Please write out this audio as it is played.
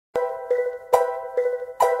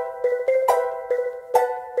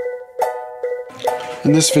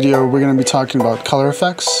In this video, we're going to be talking about color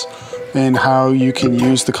effects and how you can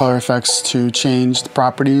use the color effects to change the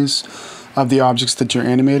properties of the objects that you're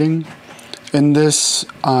animating. In this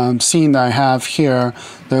scene that I have here,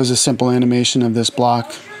 there's a simple animation of this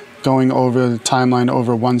block going over the timeline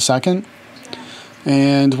over 1 second.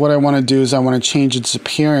 And what I want to do is I want to change its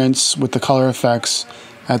appearance with the color effects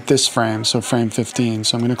at this frame, so frame 15.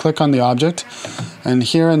 So I'm going to click on the object, and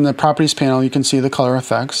here in the properties panel you can see the color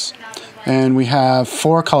effects. And we have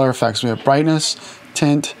 4 color effects. We have brightness,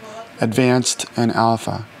 tint, advanced, and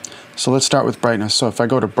alpha. So let's start with brightness. So if I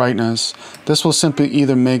go to brightness, this will simply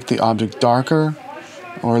either make the object darker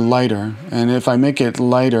or lighter. And if I make it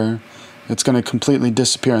lighter, it's going to completely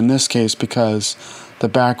disappear in this case because the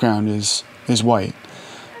background is white.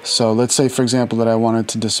 So let's say, for example, that I want it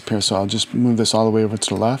to disappear. So I'll just move this all the way over to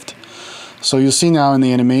the left. So you'll see now in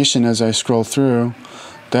the animation as I scroll through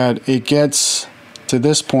that it gets to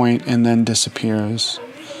this point and then disappears.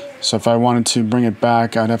 So if I wanted to bring it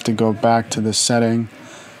back, I'd have to go back to this setting,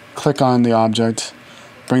 click on the object,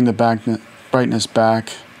 bring the brightness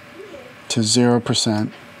back to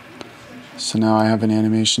 0%. So now I have an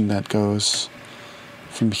animation that goes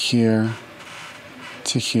from here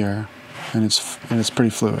to here, and it's pretty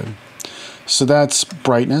fluid. So that's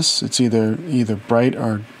brightness. It's either bright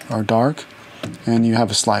or dark, and you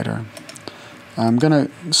have a slider. I'm going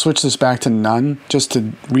to switch this back to none just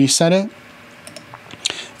to reset it.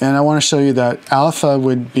 And I want to show you that alpha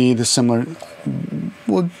would be the similar,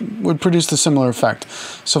 would produce the similar effect.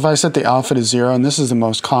 So if I set the alpha to 0, and this is the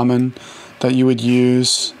most common that you would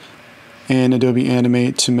use in Adobe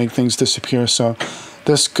Animate to make things disappear. So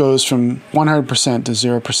this goes from 100% to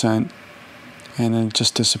 0%, and then it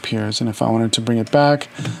just disappears. And if I wanted to bring it back,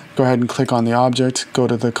 go ahead and click on the object, go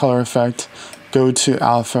to the color effect, go to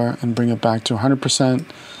alpha, and bring it back to 100%.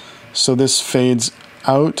 So this fades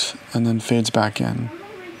out and then fades back in.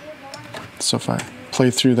 So if I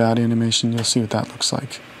play through that animation, you'll see what that looks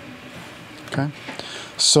like. Okay.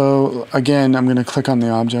 So again, I'm going to click on the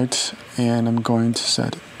object, and I'm going to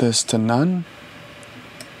set this to none,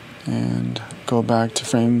 and go back to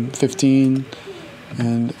frame 15,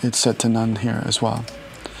 and it's set to none here as well.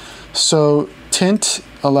 So tint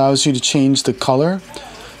allows you to change the color.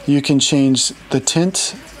 You can change the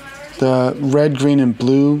tint, the red, green, and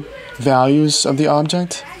blue values of the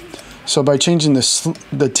object. So by changing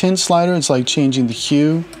the tint slider, it's like changing the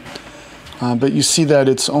hue, but you see that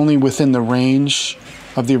it's only within the range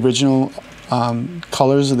of the original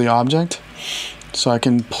colors of the object. So I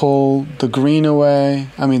can pull the green away,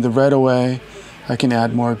 the red away, I can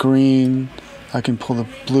add more green, I can pull the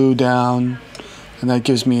blue down, and that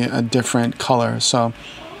gives me a different color. So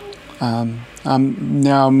I'm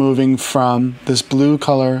now moving from this blue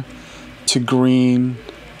color to green,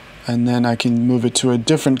 and then I can move it to a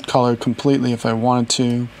different color completely if I wanted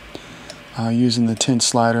to, using the tint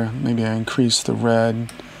slider. Maybe I increase the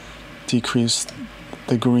red, decrease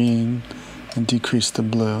the green, and decrease the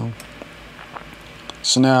blue.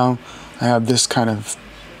 So now I have this kind of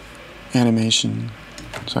animation,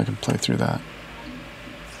 so I can play through that.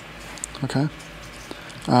 Okay.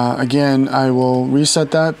 Again, I will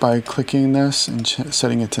reset that by clicking this and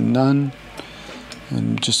setting it to none.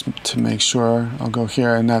 And just to make sure, I'll go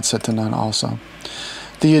here, and that's set to none also.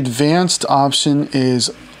 The advanced option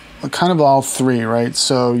is kind of all 3, right?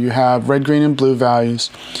 So you have red, green, and blue values,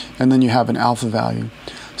 and then you have an alpha value.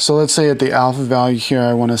 So let's say at the alpha value here,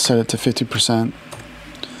 I want to set it to 50%,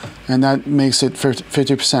 and that makes it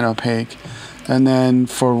 50% opaque. And then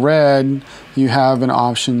for red, you have an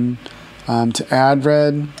option to add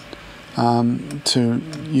red.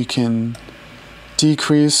 You can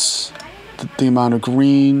decrease the amount of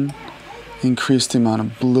green, increase the amount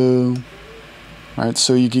of blue, right?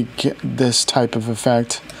 So you could get this type of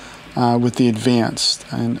effect with the advanced.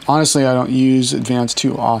 And honestly, I don't use advanced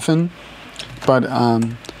too often, but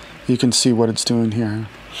you can see what it's doing here.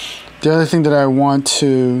 The other thing that I want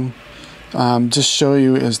to just show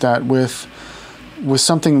you is that with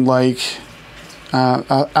something like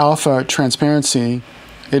alpha transparency,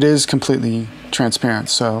 it is completely transparent.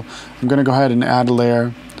 So I'm going to go ahead and add a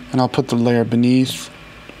layer, and I'll put the layer beneath,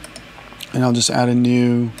 and I'll just add a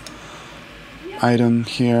new item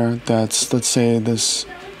here that's, let's say this,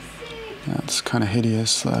 that's kind of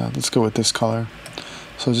hideous. Let's go with this color.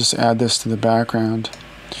 So just add this to the background.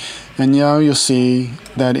 And now you'll see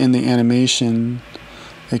that in the animation,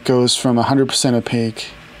 it goes from 100% opaque,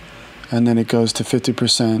 and then it goes to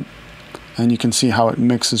 50%, and you can see how it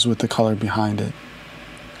mixes with the color behind it.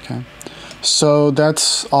 Okay. So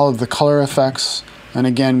that's all of the color effects. And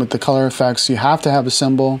again, with the color effects, you have to have a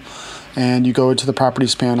symbol, and you go into the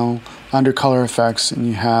properties panel under color effects, and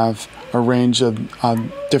you have a range of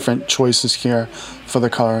different choices here for the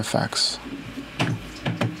color effects.